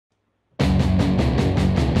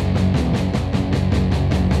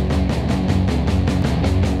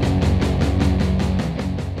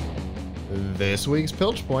This week's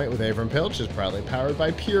Piltch Point with Avram Piltch is proudly powered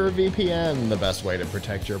by PureVPN. The best way to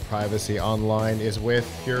protect your privacy online is with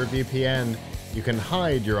PureVPN. You can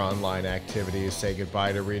hide your online activities, say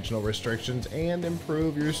goodbye to regional restrictions, and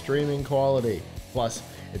improve your streaming quality. Plus,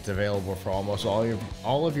 it's available for almost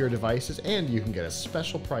all of your devices, and you can get a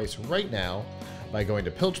special price right now by going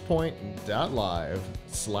to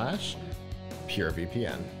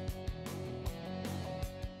pilchpoint.live/PureVPN.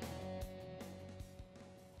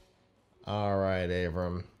 All right,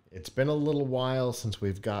 Avram. It's been a little while since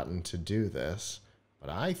we've gotten to do this, but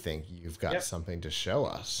I think you've got something to show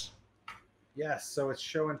us. Yes, so it's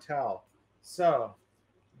show and tell. So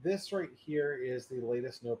this right here is the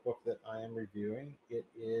latest notebook that I am reviewing. It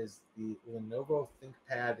is the Lenovo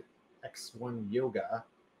ThinkPad X1 Yoga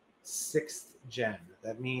 6th gen.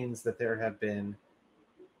 That means that there have been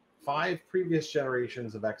 5 previous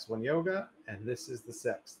generations of X1 Yoga, and this is the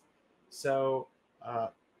 6th. So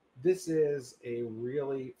this is a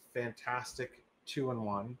really fantastic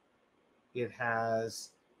 2-in-1. It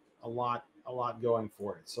has a lot going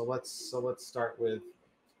for it. So let's start with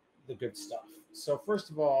the good stuff. So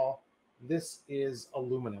first of all, this is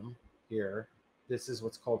aluminum here. This is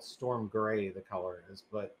what's called Storm Gray, the color is,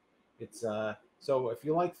 but it's so if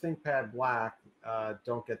you like ThinkPad Black,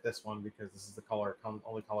 don't get this one because this is the color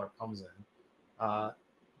only color it comes in.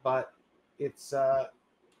 But it's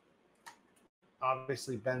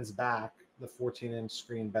obviously bends back. The 14-inch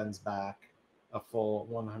screen bends back a full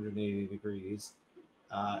 180 degrees,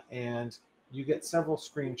 and you get several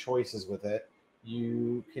screen choices with it.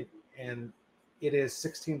 You can, and it is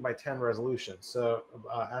 16:10 resolution, so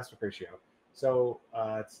aspect ratio. So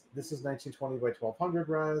this is 1920 by 1200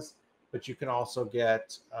 res, but you can also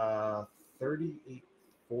get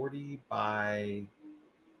 3840 by,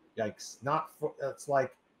 yikes, not for, it's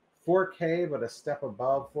like 4K, but a step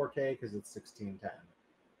above 4K because it's 16:10.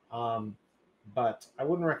 But I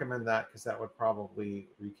wouldn't recommend that because that would probably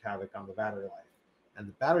wreak havoc on the battery life. And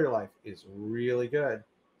the battery life is really good.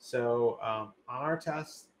 So on our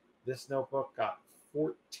test, this notebook got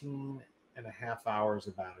 14.5 hours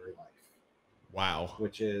of battery life. Wow.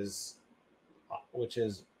 Which is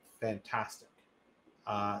fantastic.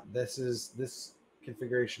 This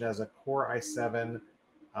configuration has a Core i7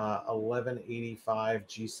 1185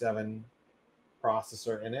 G7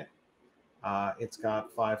 processor in it. It's got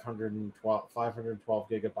 512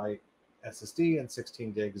 gigabyte SSD and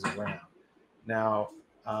 16 gigs of RAM. Now,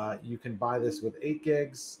 you can buy this with 8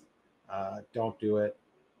 gigs. Don't do it.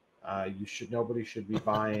 Nobody should be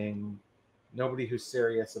buying. Nobody who's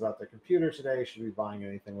serious about their computer today should be buying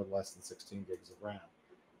anything with less than 16 gigs of RAM.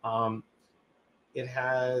 It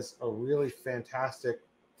has a really fantastic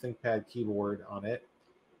ThinkPad keyboard on it.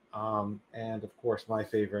 And of course, my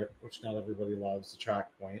favorite, which not everybody loves, the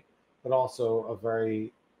track point, but also a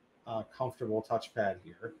very comfortable touchpad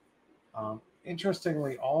here.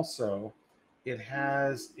 Interestingly, also, it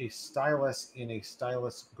has a stylus in a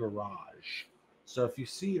stylus garage. So if you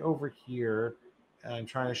see over here, and I'm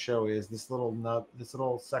trying to show is this little nut, this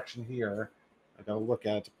little section here. I got to look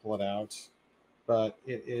at it to pull it out, but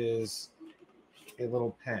it is a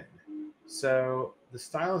little pen. So the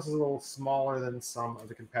stylus is a little smaller than some of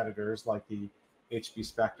the competitors, like the HP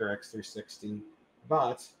Spectre X360,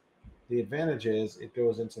 but the advantage is it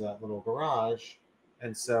goes into that little garage,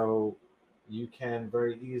 and so you can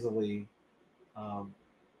very easily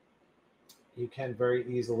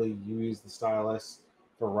use the stylus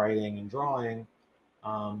for writing and drawing.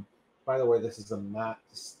 By the way, this is an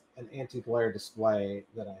anti-glare display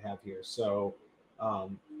that I have here. So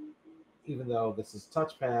even though this is a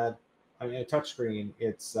touchscreen,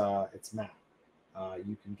 it's matte.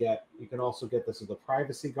 You can also get this with a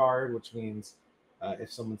privacy guard, which means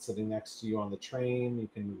if someone's sitting next to you on the train, you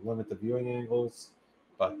can limit the viewing angles.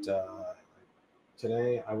 But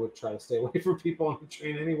today, I would try to stay away from people on the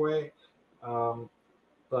train anyway.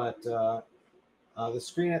 But the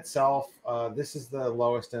screen itself, this is the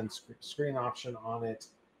lowest end screen option on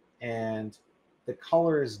it, and the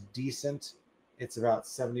color is decent. It's about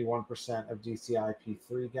 71% of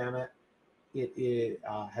DCI-P3 gamut. It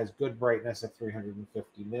has good brightness at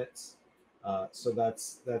 350 nits, so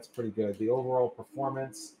that's pretty good. The overall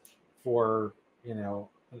performance for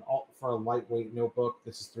for a lightweight notebook,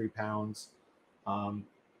 this is 3 pounds. An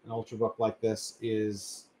ultrabook like this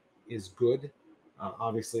is good.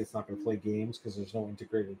 Obviously, it's not going to play games because there's no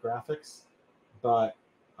integrated graphics, but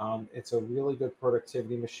it's a really good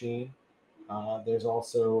productivity machine. There's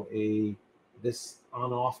also this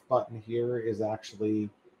on-off button here is actually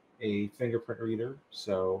a fingerprint reader,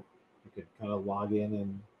 so you could kind of log in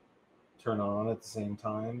and turn on at the same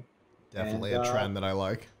time. Definitely a trend that I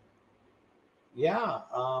like. Yeah,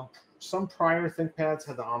 some prior ThinkPads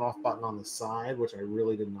had the on-off button on the side, which I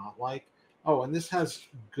really did not like. Oh, and this has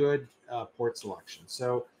good port selection.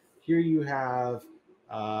 So here you have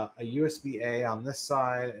a USB-A on this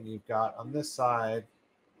side, and you've got on this side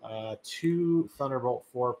two Thunderbolt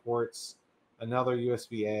 4 ports, another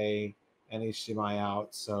USB-A, and HDMI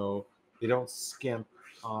out. So they don't skimp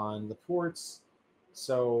on the ports.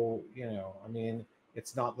 So, I mean,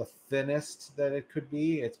 it's not the thinnest that it could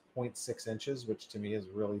be. It's 0.6 inches, which to me is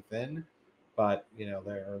really thin. But, there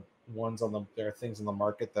are things on the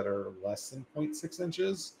market that are less than 0.6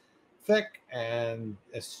 inches thick, and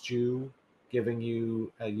eschew giving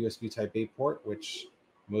you a USB Type A port, which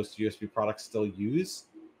most USB products still use.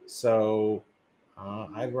 So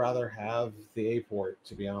I'd rather have the A port,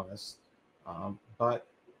 to be honest. But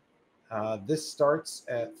this starts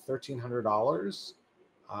at $1,300.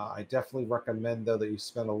 I definitely recommend, though, that you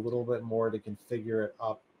spend a little bit more to configure it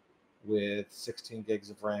up with 16 gigs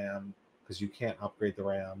of RAM, because you can't upgrade the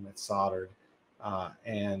RAM. It's soldered.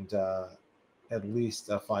 And at least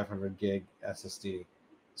a 500 gig SSD.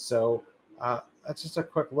 So that's just a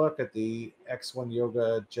quick look at the X1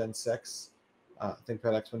 Yoga Gen 6.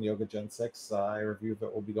 ThinkPad X1 Yoga Gen 6. A review of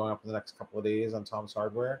it will be going up in the next couple of days on Tom's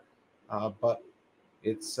Hardware. But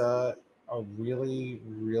it's a really,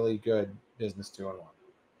 really good business 2-in-1.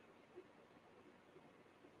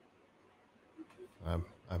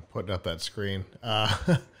 I'm putting up that screen.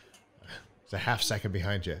 It's a half second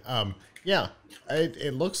behind you. Yeah,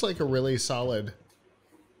 it looks like a really solid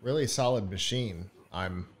machine.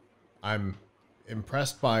 I'm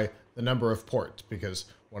impressed by the number of ports, because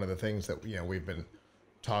one of the things that we've been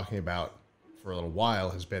talking about for a little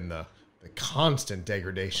while has been the constant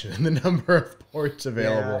degradation in the number of ports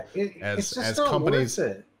available. It's just not companies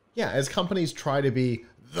worth it. Yeah, as companies try to be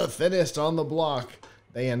the thinnest on the block,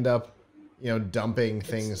 they end up dumping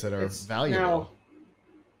things that are valuable. Now,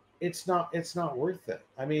 it's not worth it.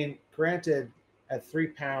 I mean, granted, at 3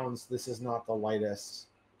 pounds, this is not the lightest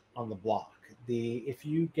on the block. If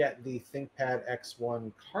you get the ThinkPad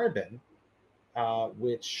X1 Carbon,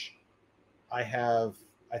 which I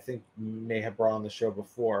think may have brought on the show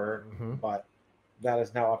before, but that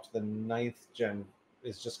is now up to the 9th gen.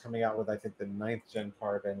 Is just coming out with, I think, the 9th gen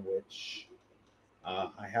Carbon, which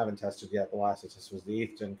I haven't tested yet. The last I tested was the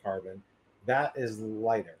 8th gen Carbon. That is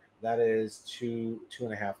lighter. That is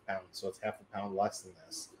 2.5 pounds, so it's half a pound less than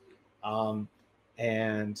this.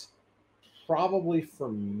 And probably for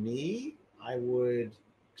me, I would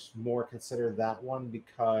more consider that one,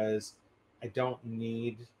 because I don't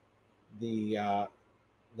need the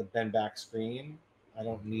bend back screen. I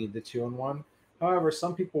don't need the 2-in-1. However,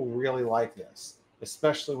 some people really like this,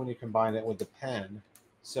 especially when you combine it with the pen.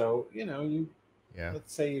 So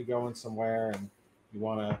let's say you're going somewhere and you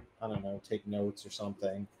want to, I don't know, take notes or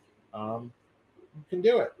something. You can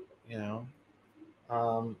do it.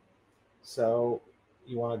 So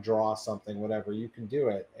you want to draw something, whatever, you can do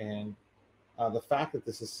it. And the fact that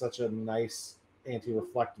this is such a nice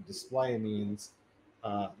anti-reflective display means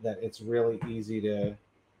that it's really easy to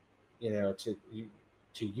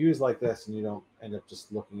use like this, and you don't end up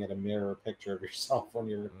just looking at a mirror picture of yourself when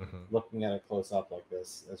you're looking at it close up like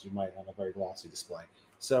this, as you might on a very glossy display.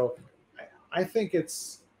 So I think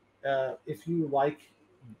it's if you like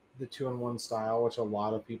the 2-in-1 style, which a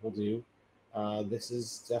lot of people do, this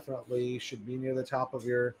is definitely should be near the top of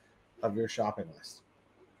your shopping list.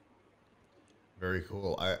 Very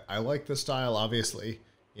cool. I like the style. Obviously,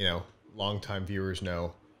 longtime viewers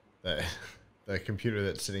know that the computer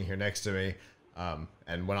that's sitting here next to me,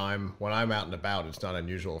 and when I'm out and about, it's not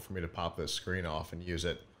unusual for me to pop this screen off and use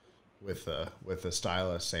it with the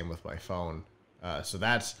stylus. Same with my phone. So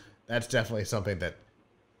that's definitely something that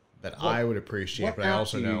I would appreciate. But I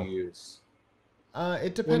also know you use?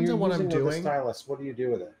 It depends on what I'm doing. The stylus, what do you do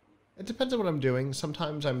with it? It depends on what I'm doing.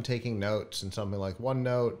 Sometimes I'm taking notes in something like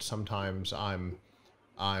OneNote. Sometimes I'm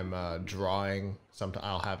drawing. Sometimes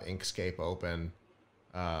I'll have Inkscape open.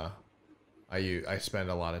 I spend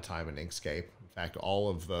a lot of time in Inkscape. In fact,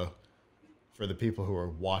 for the people who are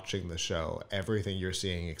watching the show, everything you're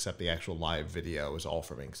seeing except the actual live video is all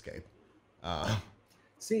from Inkscape.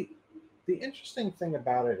 See, the interesting thing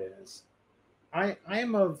about it is, I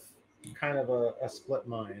am of kind of a split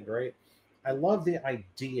mind, right? I love the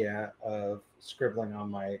idea of scribbling on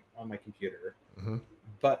my computer,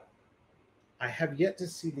 but I have yet to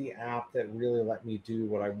see the app that really let me do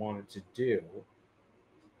what I wanted to do.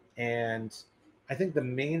 And I think the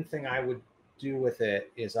main thing I would do with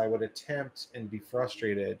it is I would attempt and be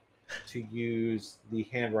frustrated to use the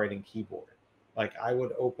handwriting keyboard. Like, I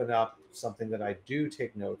would open up something that I do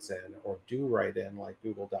take notes in or do write in, like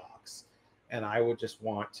Google Docs, and I would just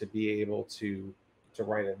want to be able to to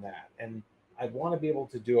write in that, and I'd want to be able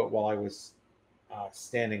to do it while I was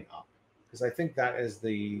standing up, because I think that is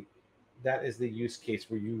the use case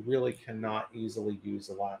where you really cannot easily use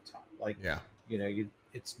a laptop. Like, Yeah.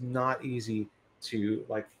 it's not easy to,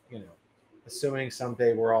 like, assuming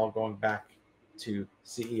someday we're all going back to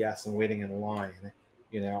CES and waiting in line.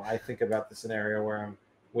 I think about the scenario where I'm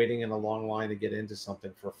waiting in a long line to get into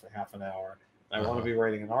something for half an hour. I want to be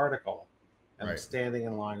writing an article, and I'm standing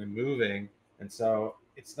in line and moving, and so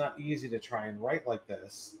it's not easy to try and write like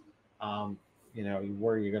this.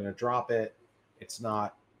 Where you're going to drop it, it's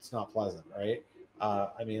not pleasant, right?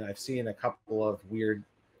 I mean, I've seen a couple of weird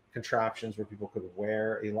contraptions where people could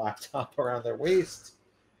wear a laptop around their waist,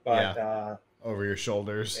 but over your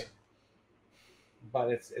shoulders. But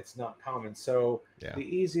it's not common. So the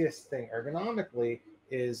easiest thing ergonomically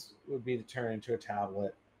would be to turn into a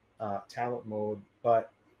tablet mode,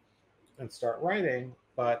 and start writing.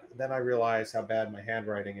 But then I realized how bad my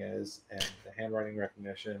handwriting is, and the handwriting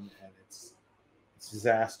recognition, and it's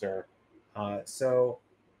disaster. So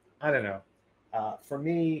I don't know. For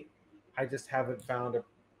me, I just haven't found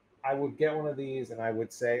I would get one of these and I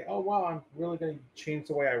would say, oh, wow, I'm really going to change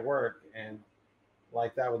the way I work. And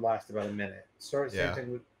like that would last about a minute. Same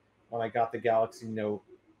thing with when I got the Galaxy Note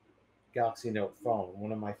phone.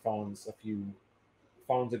 One of my phones a few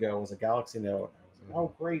phones ago was a Galaxy Note. I was like,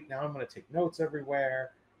 oh, great. Now I'm going to take notes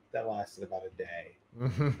everywhere. That lasted about a day.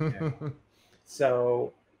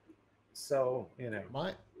 So,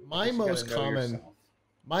 my most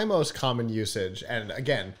common usage, and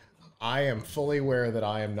again, I am fully aware that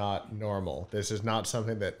I am not normal. This is not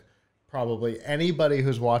something that probably anybody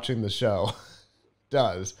who's watching the show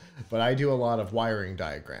does, but I do a lot of wiring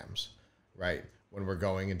diagrams, right? When we're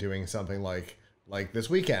going and doing something like this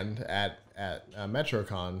weekend at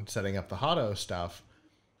MetroCon, setting up the Hotto stuff,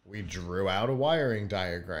 we drew out a wiring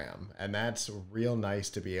diagram, and that's real nice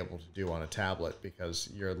to be able to do on a tablet, because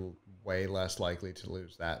you're way less likely to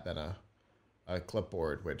lose that than a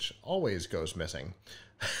clipboard, which always goes missing.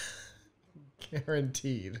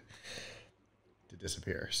 Guaranteed to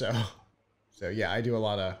disappear. So yeah, I do a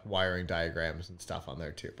lot of wiring diagrams and stuff on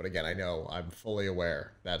there too. But again, I know I'm fully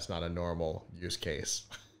aware that's not a normal use case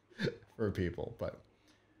for people. But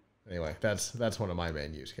anyway, that's one of my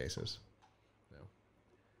main use cases.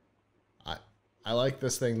 I like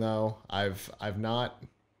this thing though. I've not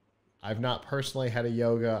personally had a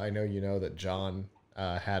Yoga. I know that John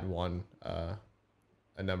had one a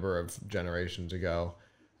number of generations ago.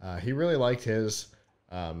 He really liked his.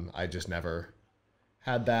 I just never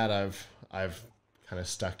had that. I've kind of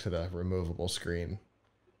stuck to the removable screen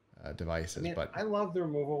devices. But I love the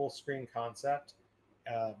removable screen concept.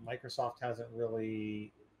 Microsoft hasn't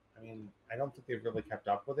really. I don't think they've really kept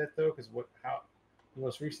up with it though, because the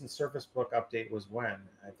most recent Surface Book update was when?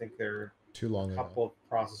 I think they're too long. A couple of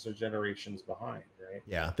processor generations behind, right?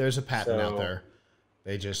 Yeah, there's a patent out there.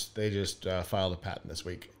 They just filed a patent this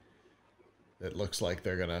week. It looks like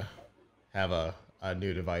they're gonna have a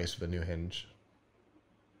new device with a new hinge.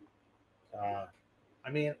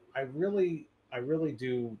 I really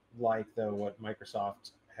do like though what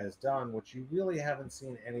Microsoft has done, which you really haven't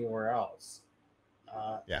seen anywhere else.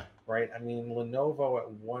 Right. Lenovo at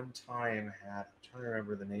one time had, I'm trying to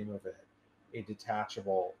remember the name of it, a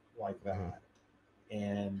detachable like that,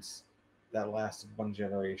 and that lasted one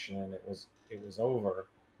generation, and it was over.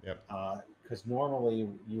 Yep. Because normally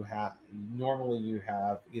you have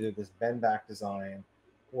either this bend back design,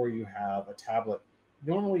 or you have a tablet.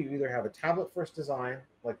 Normally you either have a tablet first design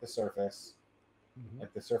like the Surface,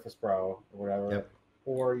 like the Surface Pro or whatever,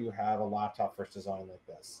 or you have a laptop first design like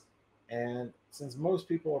this. And since most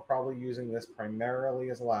people are probably using this primarily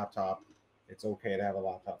as a laptop, it's okay to have a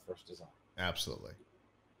laptop first design. Absolutely.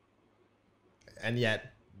 And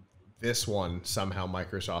yet, this one, somehow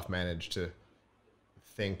Microsoft managed to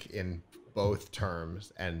think in both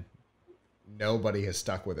terms, and nobody has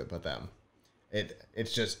stuck with it but them.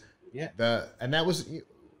 It's just and that was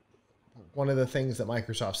one of the things that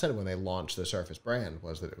Microsoft said when they launched the Surface brand,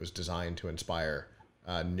 was that it was designed to inspire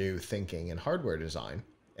new thinking in hardware design.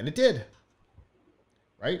 And it did,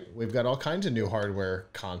 right? We've got all kinds of new hardware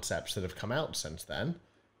concepts that have come out since then.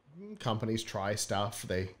 Companies try stuff.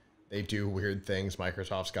 They do weird things.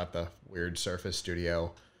 Microsoft's got the weird Surface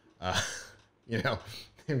Studio. They've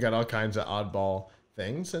got all kinds of oddball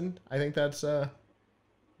things. And I think that's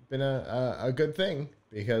been a good thing,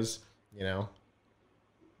 because,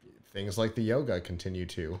 things like the Yoga continue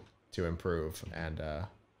to improve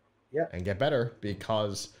and get better,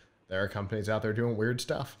 because there are companies out there doing weird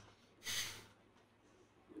stuff.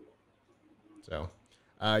 So,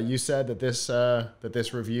 you said that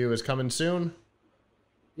this review is coming soon?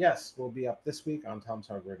 yes, will be up this week on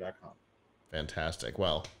tomshardware.com. Fantastic.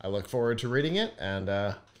 Well, I look forward to reading it, and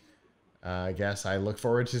I guess I look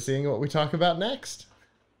forward to seeing what we talk about next.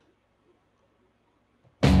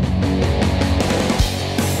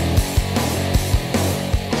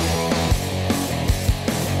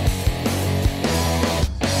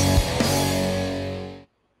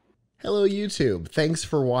 Hello, YouTube. Thanks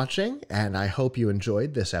for watching, and I hope you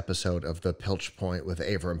enjoyed this episode of The Piltch Point with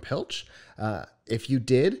Avram Piltch. If you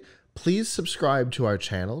did, please subscribe to our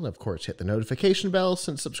channel, and of course hit the notification bell,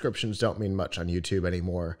 since subscriptions don't mean much on YouTube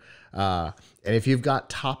anymore. And if you've got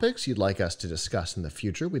topics you'd like us to discuss in the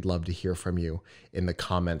future, we'd love to hear from you in the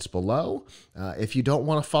comments below. If you don't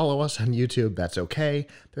want to follow us on YouTube, that's okay.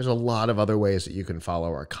 There's a lot of other ways that you can follow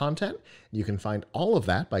our content. You can find all of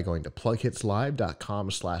that by going to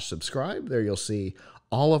PLUGHITZlive.com/subscribe. There you'll see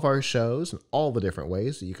all of our shows and all the different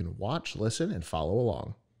ways that you can watch, listen, and follow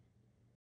along.